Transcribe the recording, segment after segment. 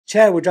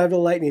Chad with Drive to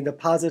Lightning, the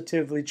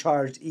positively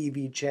charged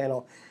EV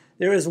channel.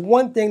 There is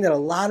one thing that a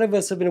lot of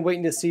us have been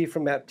waiting to see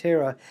from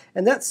Aptera,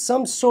 and that's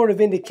some sort of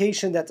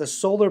indication that the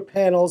solar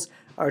panels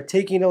are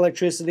taking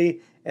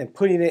electricity and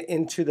putting it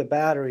into the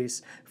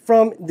batteries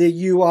from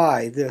the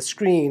UI, the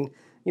screen,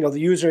 the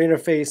user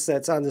interface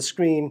that's on the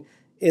screen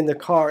in the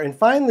car. And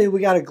finally, we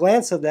got a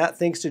glance of that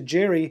thanks to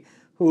Jerry,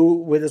 who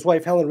with his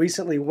wife Helen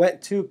recently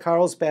went to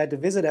Carlsbad to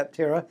visit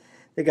Aptera.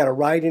 They got a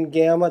ride in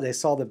Gamma. They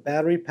saw the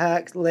battery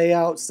pack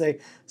layouts. They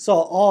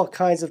saw all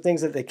kinds of things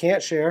that they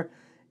can't share.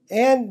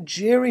 And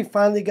Jerry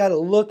finally got a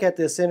look at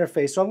this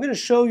interface. So I'm going to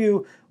show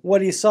you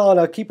what he saw.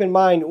 Now keep in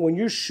mind, when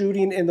you're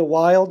shooting in the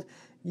wild,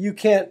 you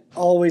can't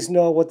always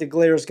know what the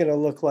glare is going to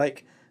look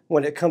like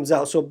when it comes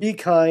out. So be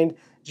kind.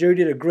 Jerry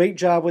did a great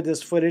job with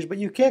this footage, but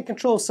you can't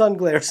control sun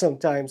glare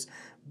sometimes.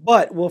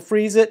 But we'll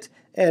freeze it,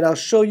 and I'll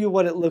show you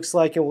what it looks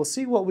like, and we'll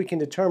see what we can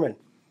determine.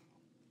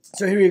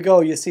 So here you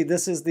go. You see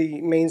this is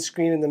the main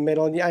screen in the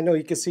middle. And I know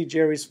you can see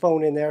Jerry's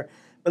phone in there,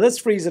 but let's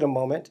freeze it a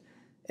moment.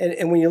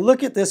 And when you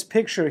look at this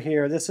picture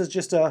here, this is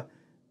just a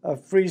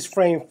freeze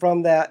frame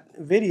from that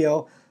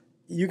video.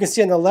 You can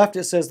see on the left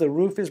it says the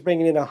roof is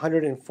bringing in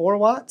 104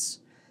 watts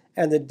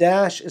and the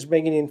dash is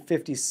bringing in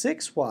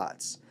 56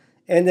 watts.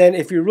 And then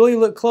if you really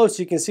look close,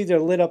 you can see they're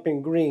lit up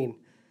in green.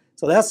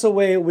 So that's the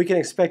way we can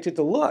expect it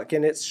to look.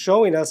 And it's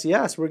showing us,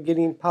 yes, we're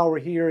getting power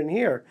here and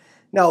here.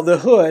 Now the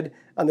hood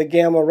on the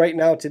Gamma right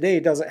now today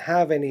doesn't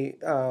have any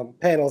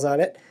panels on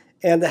it.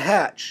 And the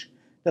hatch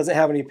doesn't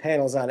have any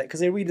panels on it because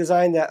they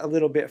redesigned that a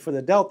little bit for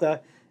the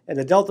Delta, and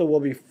the Delta will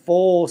be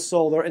full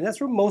solar, and that's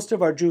where most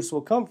of our juice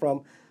will come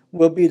from,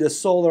 will be the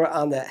solar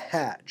on that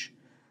hatch.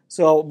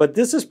 So, but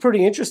this is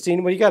pretty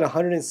interesting. Well, you got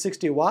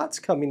 160 watts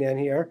coming in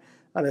here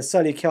on a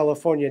sunny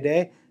California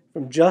day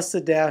from just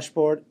the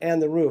dashboard and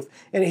the roof.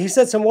 And he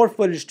sent some more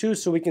footage too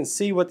so we can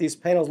see what these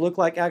panels look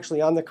like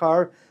actually on the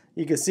car.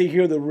 You can see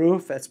here the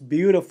roof. That's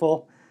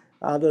beautiful.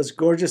 Those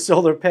gorgeous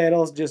solar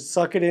panels just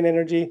sucking in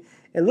energy.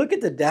 And look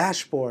at the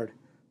dashboard.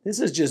 This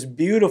is just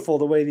beautiful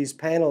the way these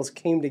panels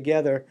came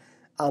together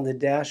on the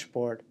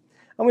dashboard.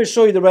 I'm going to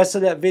show you the rest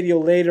of that video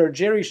later.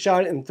 Jerry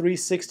shot it in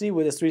 360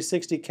 with his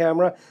 360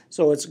 camera,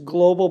 so it's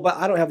global, but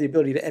I don't have the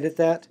ability to edit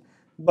that.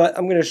 But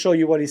I'm going to show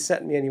you what he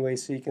sent me anyway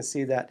so you can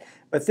see that.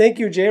 But thank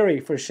you, Jerry,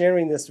 for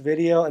sharing this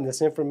video and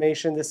this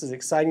information. This is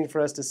exciting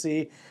for us to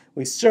see.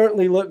 We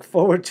certainly look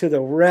forward to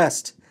the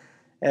rest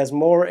as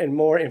more and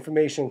more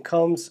information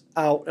comes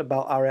out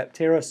about our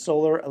Aptera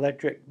solar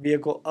electric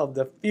vehicle of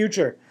the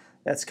future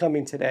that's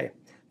coming today.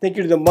 Thank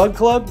you to the Mug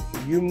Club.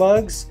 You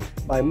mugs,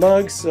 buy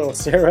mugs, so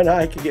Sarah and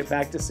I can get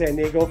back to San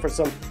Diego for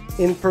some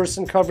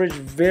in-person coverage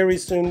very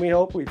soon, we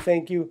hope. We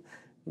thank you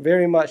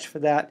very much for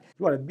that. If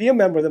you want to be a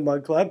member of the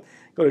Mug Club,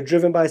 go to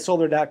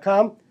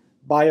drivenbysolar.com,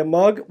 buy a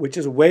mug, which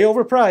is way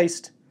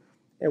overpriced,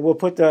 and we'll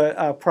put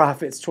the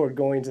profits toward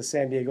going to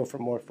San Diego for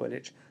more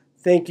footage.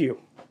 Thank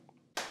you.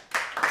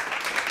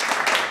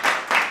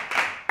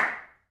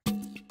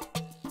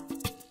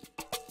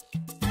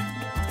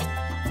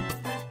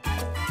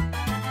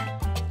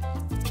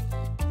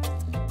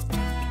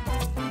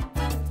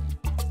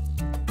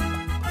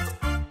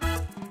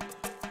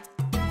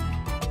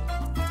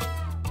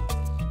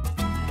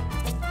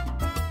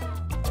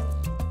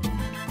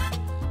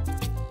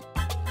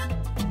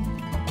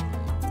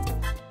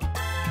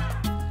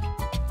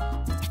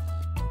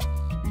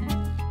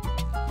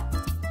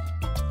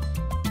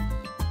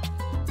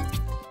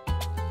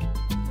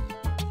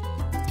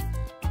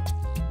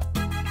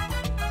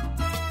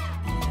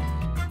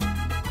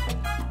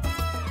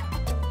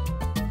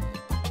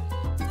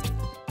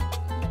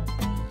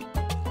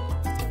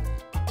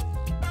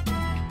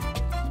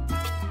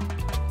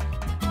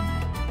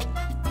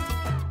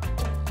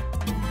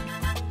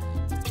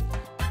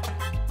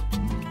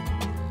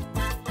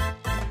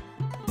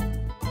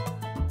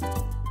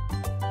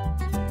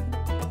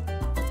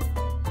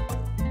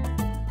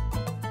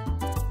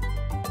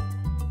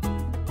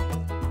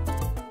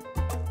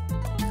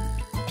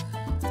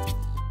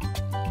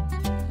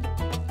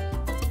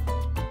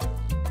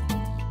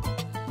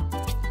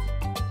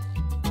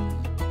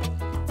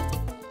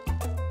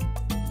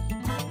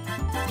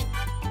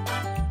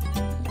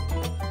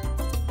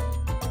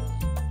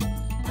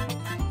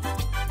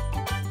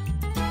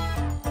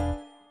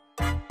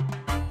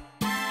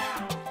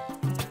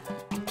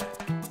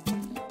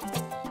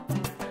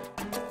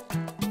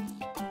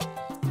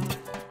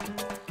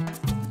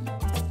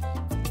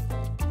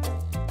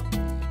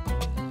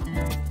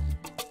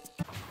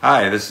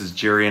 Hi, this is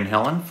Jerry and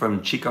Helen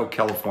from Chico,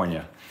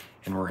 California,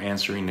 and we're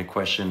answering the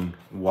question,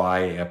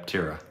 why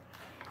Aptera?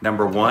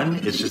 Number one,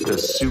 it's just a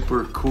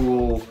super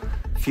cool,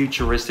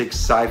 futuristic,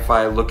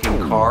 sci-fi looking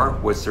car.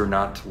 What's there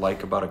not to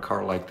like about a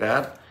car like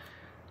that?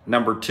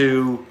 Number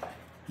two,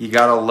 you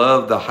gotta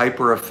love the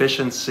hyper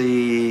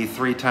efficiency,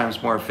 3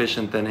 times more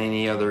efficient than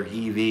any other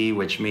EV,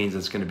 which means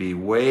it's gonna be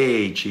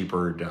way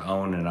cheaper to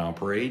own and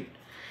operate.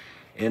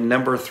 And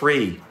number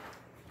three,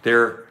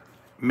 their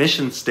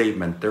mission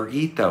statement, their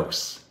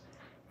ethos.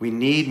 We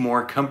need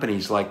more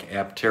companies like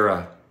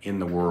Aptera in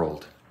the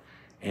world.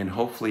 and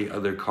hopefully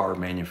other car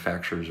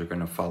manufacturers are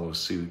going to follow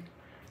suit,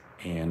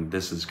 and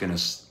this is going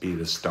to be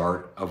the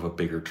start of a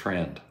bigger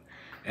trend.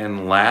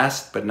 And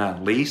last but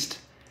not least,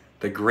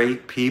 the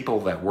great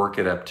people that work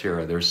at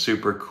Aptera. They're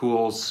super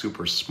cool,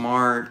 super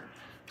smart,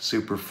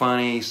 super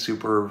funny,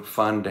 super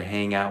fun to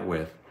hang out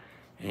with.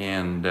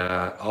 And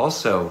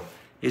also,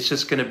 it's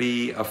just going to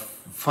be a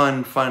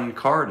fun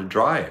car to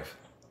drive.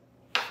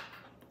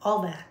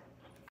 All that.